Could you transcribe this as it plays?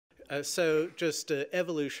So just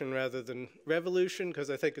evolution rather than revolution, because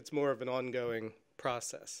I think it's more of an ongoing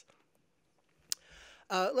process.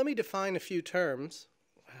 Let me define a few terms.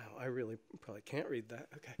 Wow, I really probably can't read that.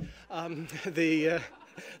 Okay.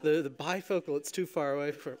 The bifocal, it's too far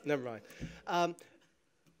away for, never mind.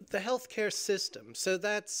 The healthcare system. So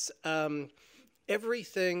that's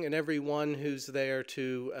everything and everyone who's there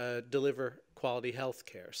to deliver quality health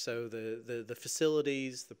care. So the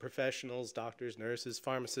facilities, the professionals, doctors, nurses,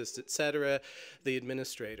 pharmacists, et cetera, the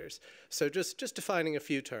administrators. So just defining a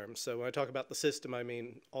few terms. So when I talk about the system, I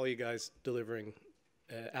mean all you guys delivering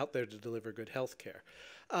out there to deliver good health care.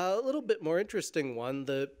 A little bit more interesting one,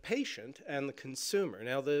 the patient and the consumer.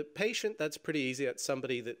 Now the patient, that's pretty easy. That's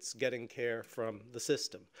somebody that's getting care from the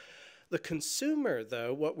system. The consumer,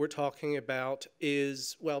 though, what we're talking about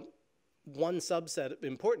is, well, one subset,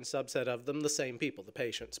 important subset of them, the same people, the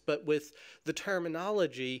patients, but with the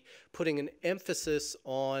terminology putting an emphasis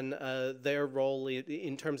on their role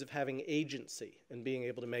in terms of having agency and being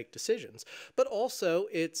able to make decisions. But also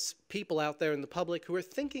it's people out there in the public who are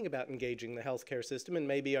thinking about engaging the healthcare system and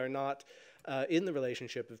maybe are not in the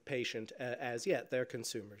relationship of patient as yet. They're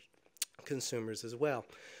consumers as well.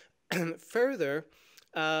 Further,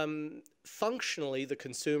 functionally, the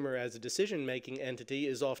consumer as a decision-making entity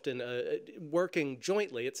is often working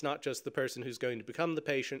jointly. It's not just the person who's going to become the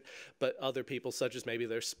patient, but other people such as maybe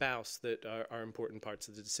their spouse that are important parts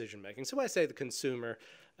of the decision-making. So when I say the consumer,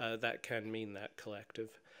 that can mean that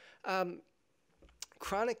collective.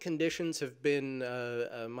 Chronic conditions have been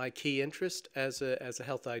my key interest as a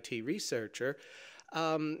health IT researcher.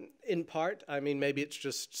 In part, I mean, maybe it's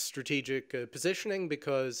just strategic positioning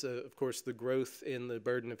because, of course, the growth in the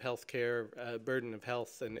burden of healthcare, burden of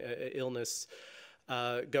health and illness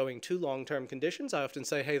going to long-term conditions. I often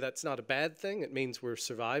say, hey, that's not a bad thing. It means we're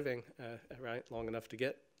surviving, right, long enough to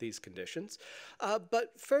get these conditions.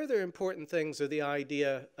 But further important things are the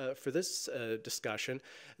idea for this discussion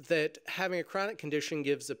that having a chronic condition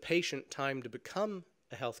gives a patient time to become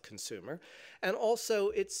a health consumer, and also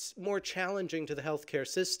it's more challenging to the healthcare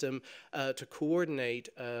system to coordinate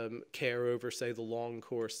care over, say, the long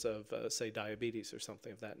course of, say, diabetes or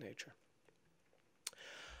something of that nature.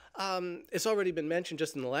 It's already been mentioned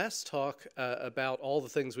just in the last talk about all the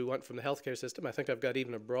things we want from the healthcare system. I think I've got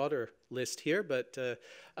even a broader list here, but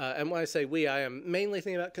and when I say we, I am mainly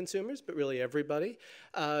thinking about consumers, but really everybody.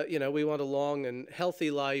 You know, we want a long and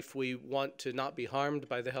healthy life. We want to not be harmed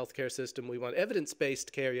by the healthcare system. We want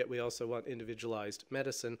evidence-based care, yet we also want individualized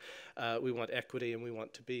medicine. We want equity, and we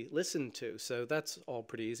want to be listened to. So that's all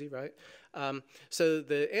pretty easy, right? So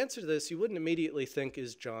the answer to this you wouldn't immediately think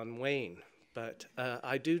is John Wayne. But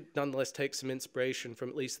I do nonetheless take some inspiration from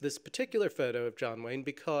at least this particular photo of John Wayne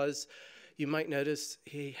because you might notice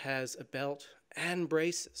he has a belt and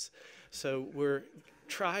braces. So we're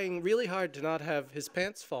trying really hard to not have his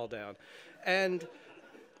pants fall down. And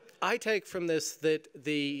I take from this that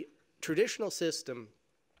the traditional system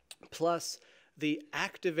plus the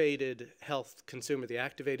activated health consumer, the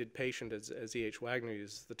activated patient, as E.H. Wagner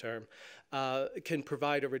uses the term, can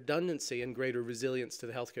provide a redundancy and greater resilience to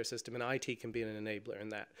the healthcare system, and IT can be an enabler in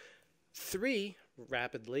that. 3,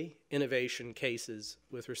 rapidly, innovation cases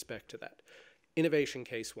with respect to that. Innovation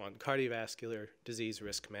case 1, cardiovascular disease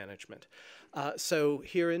risk management. So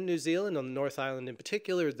here in New Zealand, on the North Island in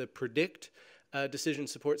particular, the PREDICT decision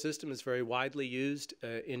support system is very widely used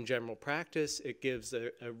in general practice. It gives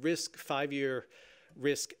a risk, 5-year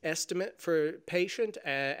risk estimate for a patient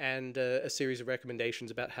and a series of recommendations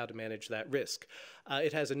about how to manage that risk.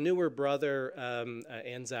 It has a newer brother,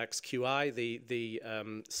 ANZAC's QI,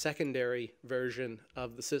 the secondary version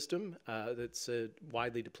of the system that's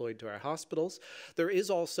widely deployed to our hospitals. There is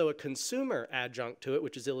also a consumer adjunct to it,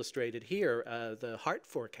 which is illustrated here, the heart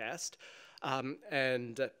forecast.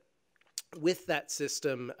 With that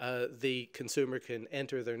system, the consumer can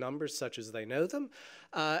enter their numbers such as they know them,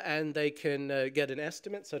 and they can get an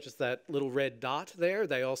estimate such as that little red dot there.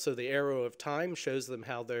 They also, the arrow of time shows them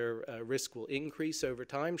how their risk will increase over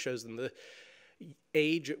time, shows them the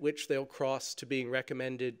age at which they'll cross to being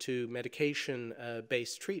recommended to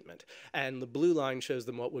medication-based treatment. And the blue line shows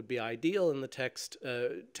them what would be ideal, and the text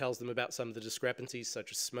tells them about some of the discrepancies,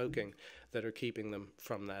 such as smoking, that are keeping them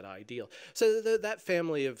from that ideal. So that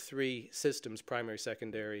family of 3 systems, primary,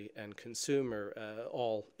 secondary, and consumer,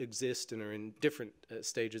 all exist and are in different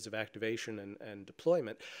stages of activation and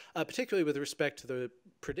deployment. Particularly with respect to the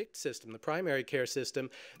PREDICT system, the primary care system,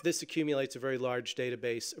 this accumulates a very large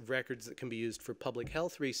database of records that can be used for public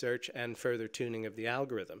health research and further tuning of the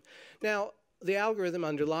algorithm. Now, the algorithm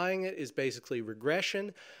underlying it is basically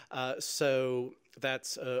regression. So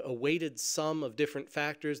That's a weighted sum of different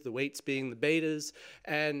factors, the weights being the betas.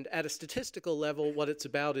 And at a statistical level, what it's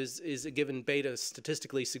about is a given beta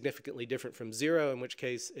statistically significantly different from 0, in which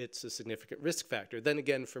case it's a significant risk factor. Then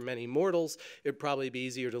again, for many mortals, it'd probably be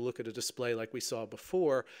easier to look at a display like we saw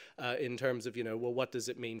before in terms of, well, what does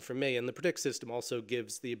it mean for me? And the PREDICT system also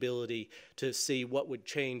gives the ability to see what would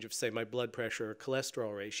change if, say, my blood pressure or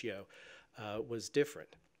cholesterol ratio was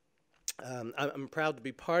different. I'm proud to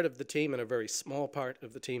be part of the team, and a very small part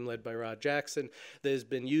of the team led by Rod Jackson, that has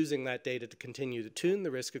been using that data to continue to tune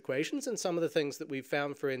the risk equations. And some of the things that we've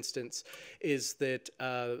found, for instance, is that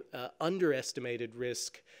underestimated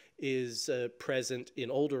risk is present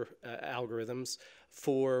in older algorithms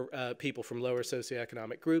for people from lower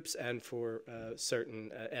socioeconomic groups and for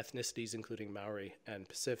certain ethnicities, including Maori and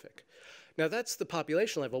Pacific. Now, that's the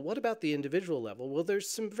population level. What about the individual level? Well, there's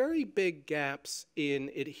some very big gaps in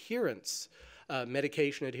adherence,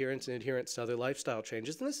 medication adherence and adherence to other lifestyle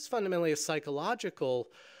changes. And this is fundamentally a psychological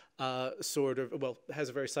has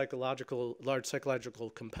a very large psychological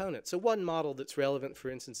component. So one model that's relevant, for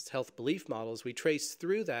instance, is health belief models. We trace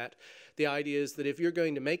through that. The idea is that if you're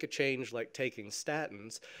going to make a change like taking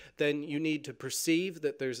statins, then you need to perceive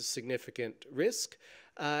that there's a significant risk,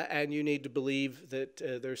 and you need to believe that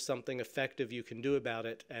there's something effective you can do about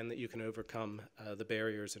it and that you can overcome the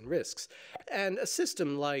barriers and risks. And a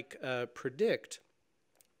system like PREDICT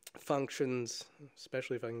functions,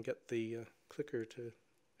 especially if I can get the clicker to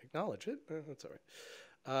acknowledge it. That's all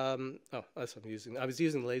right. Oh, that's what I'm using. I was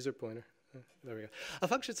using the laser pointer. There we go. A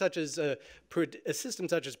function such as a system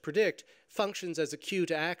such as PREDICT functions as a cue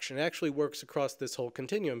to action. It actually works across this whole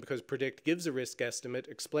continuum because PREDICT gives a risk estimate,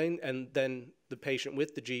 and then the patient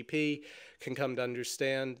with the GP can come to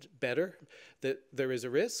understand better that there is a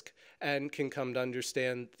risk and can come to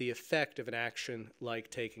understand the effect of an action like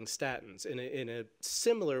taking statins. In a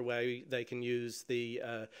similar way, they can use the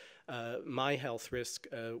My Health Risk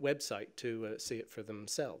website to see it for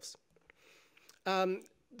themselves.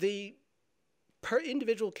 The per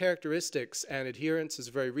individual characteristics and adherence is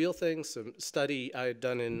a very real thing. Some study I had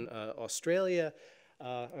done in Australia.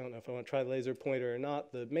 I don't know if I want to try the laser pointer or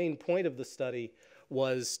not. The main point of the study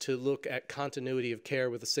was to look at continuity of care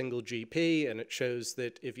with a single GP, and it shows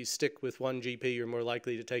that if you stick with one GP, you're more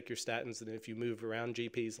likely to take your statins than if you move around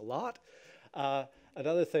GPs a lot.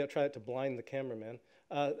 Another thing, I'll try to blind the cameraman.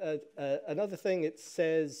 Another thing it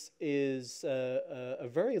says is a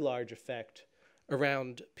very large effect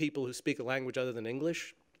around people who speak a language other than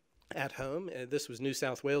English at home. This was New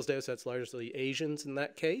South Wales data, so that's largely Asians in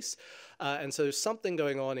that case. And so there's something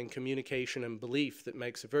going on in communication and belief that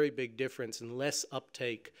makes a very big difference in less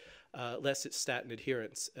uptake, less statin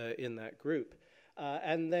adherence in that group.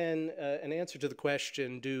 And then an answer to the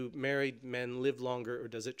question, do married men live longer or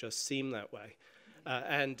does it just seem that way?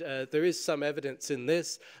 And there is some evidence in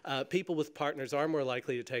this. People with partners are more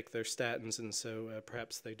likely to take their statins, and so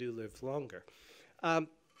perhaps they do live longer.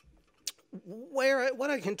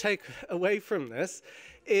 What I can take away from this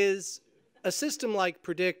is a system like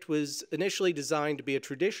PREDICT was initially designed to be a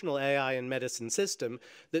traditional AI in medicine system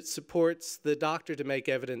that supports the doctor to make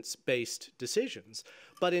evidence-based decisions.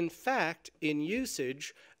 But in fact, in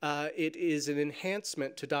usage, it is an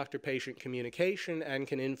enhancement to doctor-patient communication and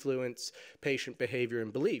can influence patient behavior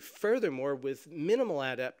and belief. Furthermore, with minimal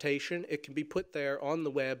adaptation, it can be put there on the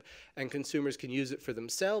web and consumers can use it for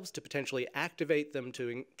themselves to potentially activate them to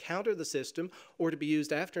encounter the system or to be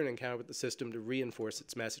used after an encounter with the system to reinforce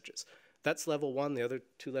its messages. That's level one. The other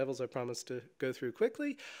two levels I promised to go through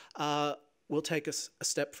quickly. We'll take us a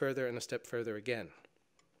step further and a step further again.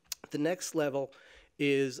 The next level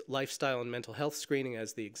is lifestyle and mental health screening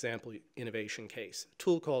as the example innovation case. A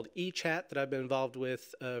tool called eChat that I've been involved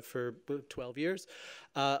with for 12 years.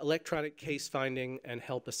 Electronic case finding and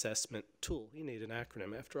help assessment tool. You need an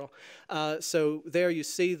acronym after all. So there you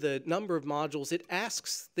see the number of modules. It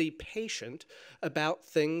asks the patient about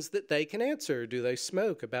things that they can answer. Do they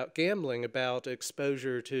smoke? About gambling? About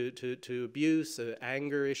exposure to abuse,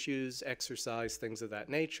 anger issues, exercise, things of that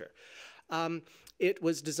nature. It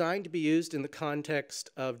was designed to be used in the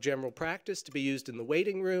context of general practice, to be used in the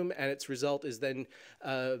waiting room, and its result is then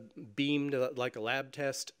beamed like a lab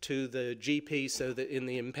test to the GP so that in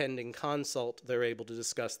the impending consult, they're able to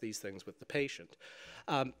discuss these things with the patient.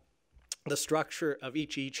 The structure of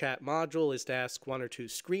each eChat module is to ask 1 or 2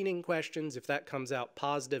 screening questions. If that comes out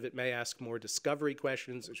positive, it may ask more discovery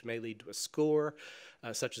questions, which may lead to a score,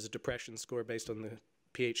 such as a depression score based on the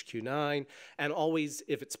PHQ-9, and always,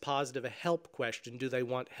 if it's positive, a help question. Do they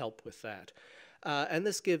want help with that? And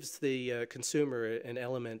this gives the consumer an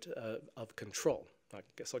element of control. I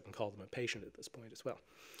guess I can call them a patient at this point as well.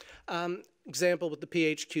 Example with the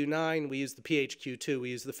PHQ-9, we use the PHQ-2. We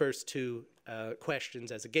use the first two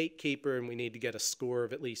questions as a gatekeeper, and we need to get a score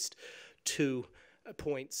of at least 2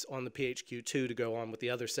 points on the PHQ-2 to go on with the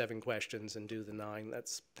other 7 questions and do the 9.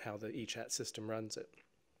 That's how the eChat system runs it.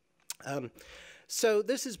 So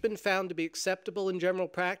this has been found to be acceptable in general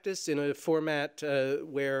practice in a format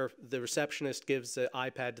where the receptionist gives the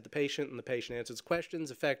iPad to the patient and the patient answers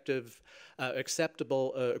questions, effective,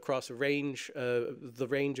 acceptable across a range, the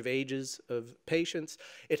range of ages of patients.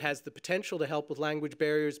 It has the potential to help with language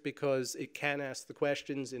barriers because it can ask the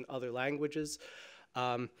questions in other languages.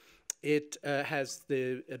 It has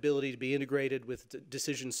the ability to be integrated with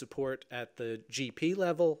decision support at the GP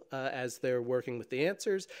level as they're working with the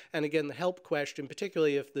answers. And again, the help question,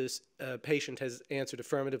 particularly if this patient has answered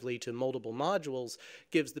affirmatively to multiple modules,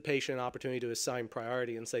 gives the patient an opportunity to assign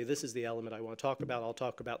priority and say, this is the element I want to talk about. I'll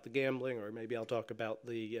talk about the gambling, or maybe I'll talk about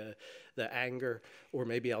the anger, or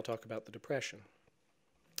maybe I'll talk about the depression.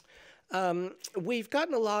 We've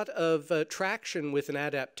gotten a lot of traction with an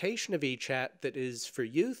adaptation of eChat that is for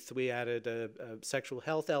youth. We added a sexual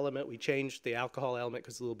health element. We changed the alcohol element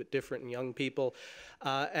because it's a little bit different in young people.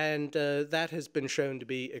 And that has been shown to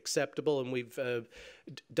be acceptable. And we've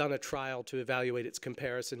done a trial to evaluate its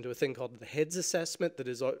comparison to a thing called the HEADS assessment that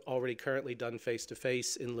is already currently done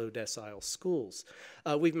face-to-face in low decile schools.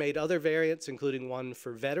 We've made other variants, including one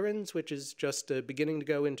for veterans, which is just beginning to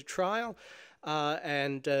go into trial.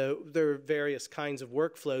 And there are various kinds of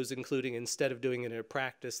workflows, including, instead of doing it in a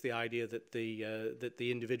practice, the idea that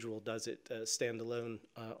the individual does it standalone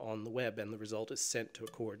on the web, and the result is sent to a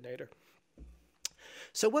coordinator.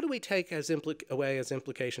 So what do we take as away as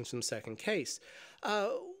implications from the second case?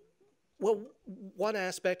 Well, one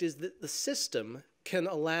aspect is that the system can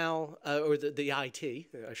allow, or the IT,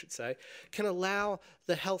 I should say, can allow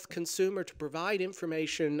the health consumer to provide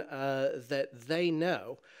information that they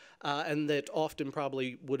know, and that often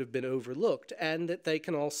probably would have been overlooked, and that they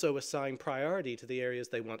can also assign priority to the areas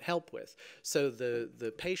they want help with. So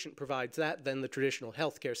the patient provides that, then the traditional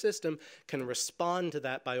healthcare system can respond to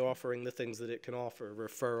that by offering the things that it can offer,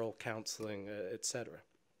 referral, counseling, et cetera.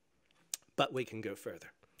 But we can go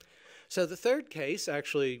further. So the third case,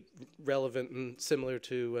 actually relevant and similar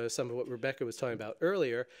to some of what Rebecca was talking about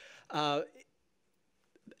earlier,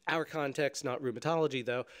 our context, not rheumatology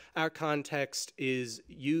though, our context is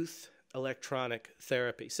youth electronic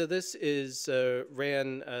therapy. So this is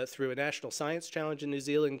ran through a national science challenge in New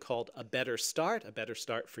Zealand called A Better Start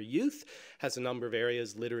for Youth, has a number of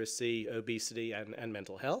areas, literacy, obesity, and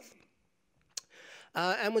mental health.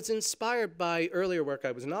 And was inspired by earlier work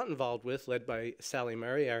I was not involved with, led by Sally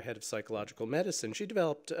Murray, our head of psychological medicine. She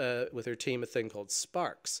developed with her team a thing called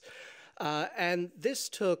Sparks. And this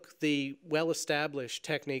took the well-established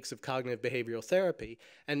techniques of cognitive behavioral therapy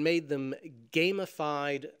and made them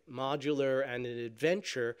gamified, modular, and an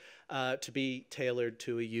adventure to be tailored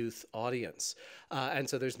to a youth audience. And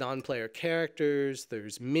so there's non-player characters,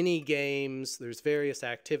 there's mini games, there's various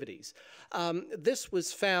activities. This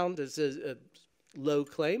was found as a low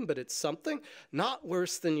claim, but it's something, not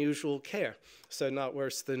worse than usual care. So not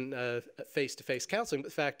worse than face-to-face counseling, but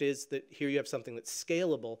the fact is that here you have something that's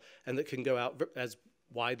scalable and that can go out as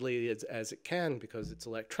widely as it can because it's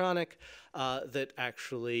electronic, that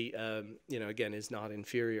actually, again, is not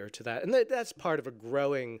inferior to that. And that's part of a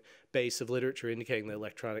growing base of literature indicating that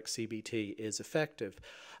electronic CBT is effective.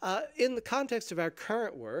 In the context of our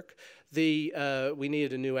current work, we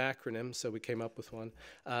needed a new acronym, so we came up with one.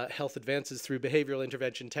 Health Advances Through Behavioral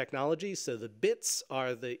Intervention Technology. So the BITS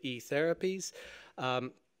are the e-therapies.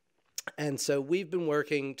 And so we've been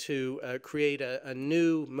working to create a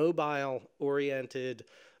new mobile-oriented,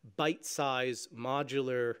 bite-sized,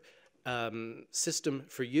 modular system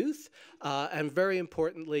for youth. And very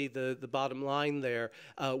importantly, the bottom line there,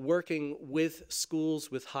 working with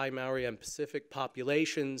schools with high Maori and Pacific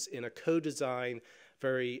populations in a co-design,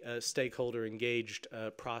 very stakeholder-engaged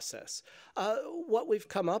process. What we've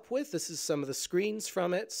come up with, this is some of the screens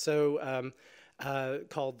from it. So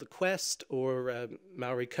called The Quest, or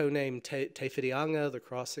Maori co-name Te Whirianga, The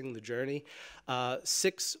Crossing, The Journey.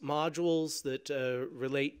 6 modules that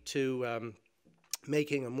relate to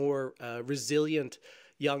making a more resilient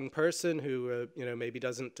young person who maybe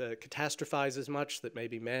doesn't catastrophize as much, that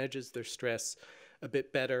maybe manages their stress a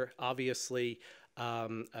bit better. Obviously,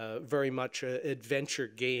 very much an adventure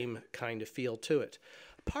game kind of feel to it.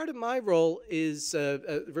 Part of my role is,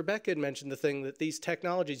 Rebecca had mentioned the thing that these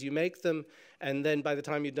technologies, you make them, and then by the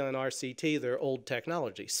time you've done RCT, they're old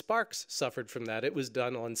technology. Sparks suffered from that. It was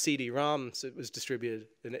done on CD-ROMs. It was distributed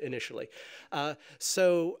initially.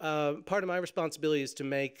 So part of my responsibility is to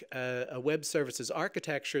make a web services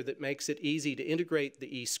architecture that makes it easy to integrate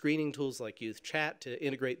the e-screening tools like Youth Chat, to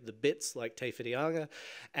integrate the bits like Te Whirianga,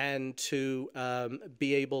 and to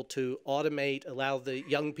be able to automate, allow the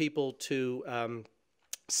young people to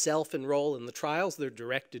self-enroll in the trials. They're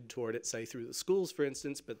directed toward it, say, through the schools, for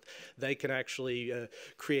instance, but they can actually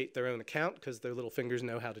create their own account because their little fingers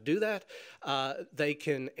know how to do that. They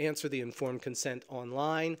can answer the informed consent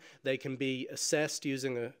online. They can be assessed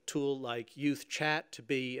using a tool like Youth Chat to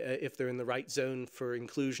be, if they're in the right zone for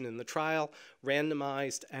inclusion in the trial,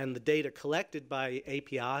 randomized, and the data collected by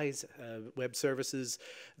APIs, web services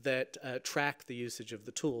that track the usage of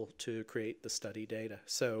the tool to create the study data.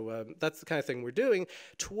 So that's the kind of thing we're doing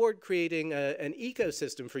toward creating an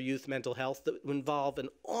ecosystem for youth mental health that would involve an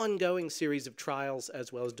ongoing series of trials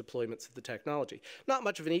as well as deployments of the technology. Not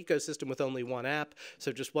much of an ecosystem with only one app,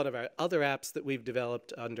 so just one of our other apps that we've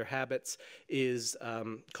developed under Habits is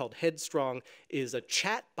called Headstrong, is a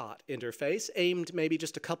chatbot interface aimed maybe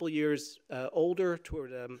just a couple years older,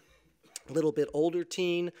 toward a little bit older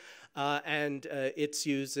teen, and it's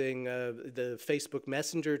using the Facebook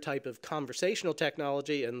Messenger type of conversational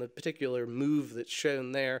technology, and the particular move that's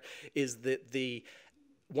shown there is that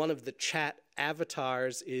one of the chat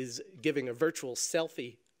avatars is giving a virtual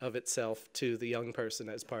selfie of itself to the young person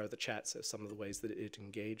as part of the chat, so some of the ways that it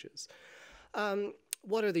engages.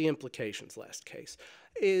 What are the implications, last case,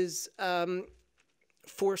 is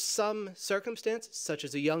for some circumstances, such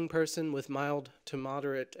as a young person with mild to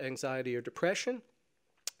moderate anxiety or depression,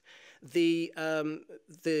 the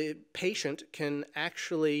patient can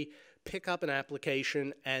actually pick up an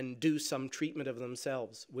application and do some treatment of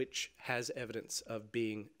themselves, which has evidence of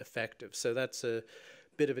being effective. So that's a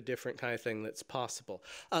bit of a different kind of thing that's possible.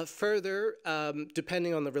 Further,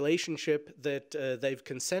 depending on the relationship that they've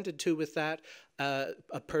consented to with that,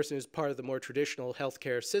 a person who's part of the more traditional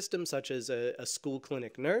healthcare system, such as a school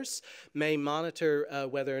clinic nurse, may monitor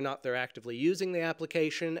whether or not they're actively using the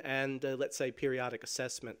application and, let's say, periodic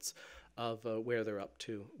assessments of where they're up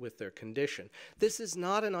to with their condition. This is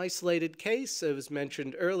not an isolated case. It was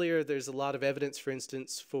mentioned earlier, there's a lot of evidence, for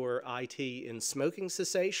instance, for IT in smoking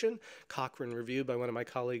cessation, Cochrane review by one of my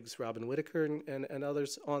colleagues, Robin Whitaker, and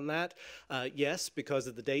others on that. Yes, because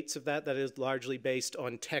of the dates of that, that is largely based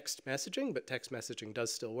on text messaging, but text messaging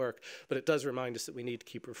does still work. But it does remind us that we need to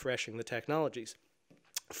keep refreshing the technologies.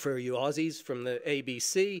 For you Aussies from the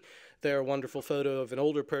ABC, their wonderful photo of an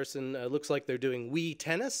older person looks like they're doing Wii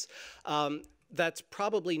tennis. That's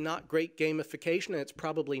probably not great gamification, and it's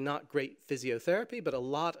probably not great physiotherapy, but a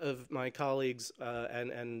lot of my colleagues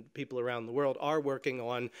and people around the world are working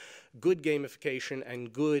on good gamification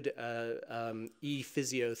and good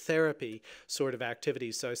e-physiotherapy sort of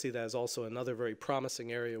activities. So I see that as also another very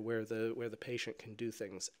promising area where the patient can do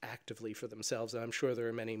things actively for themselves, and I'm sure there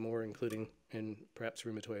are many more, including in perhaps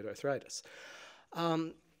rheumatoid arthritis.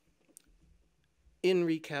 In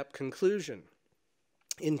recap, conclusion,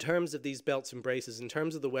 in terms of these belts and braces, in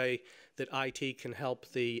terms of the way that IT can help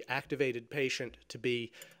the activated patient to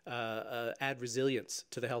be add resilience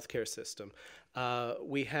to the healthcare system,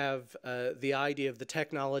 we have the idea of the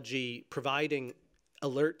technology providing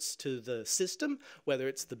alerts to the system, whether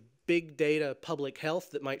it's the big data public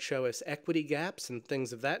health that might show us equity gaps and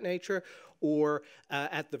things of that nature, or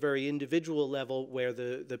at the very individual level where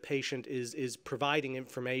the patient is providing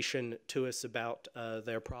information to us about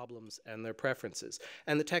their problems and their preferences.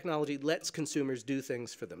 And the technology lets consumers do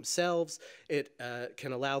things for themselves. It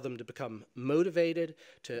can allow them to become motivated,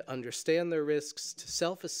 to understand their risks, to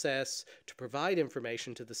self-assess, to provide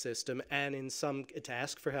information to the system, and to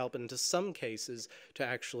ask for help, and in some cases to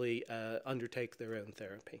actually undertake their own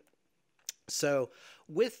therapy. So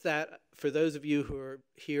with that, for those of you who are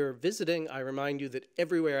here visiting, I remind you that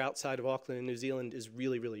everywhere outside of Auckland and New Zealand is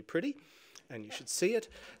really, really pretty, and you should see it.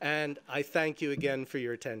 And I thank you again for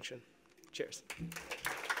your attention. Cheers.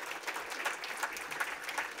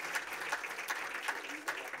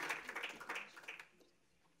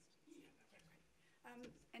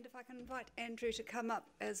 And if I can invite Andrew to come up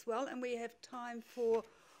as well, and we have time for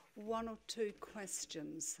one or two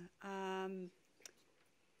questions.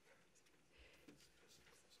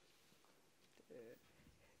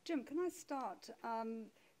 Jim, can I start?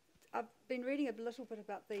 I've been reading a little bit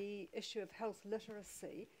about the issue of health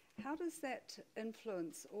literacy. How does that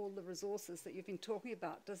influence all the resources that you've been talking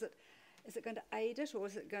about? Is it going to aid it, or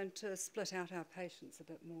is it going to split out our patients a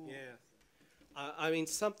bit more? Yeah. I mean,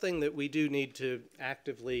 something that we do need to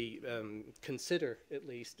actively consider, at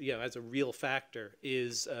least, as a real factor,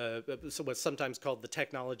 is what's sometimes called the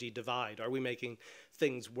technology divide. Are we making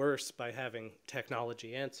things worse by having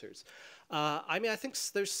technology answers? I mean, I think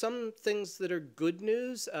there's some things that are good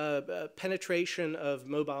news. Penetration of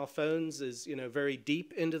mobile phones is, very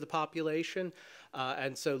deep into the population.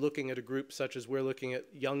 And so looking at a group such as we're looking at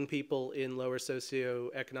young people in lower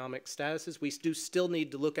socioeconomic statuses, we do still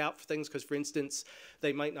need to look out for things because, for instance,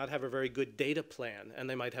 they might not have a very good data plan and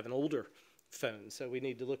they might have an older phone. So we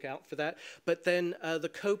need to look out for that. But then the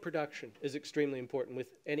co-production is extremely important with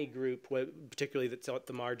any group, particularly that's at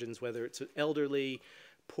the margins, whether it's elderly,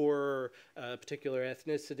 poorer, particular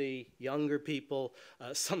ethnicity, younger people,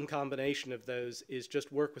 some combination of those is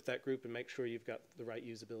just work with that group and make sure you've got the right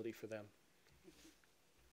usability for them.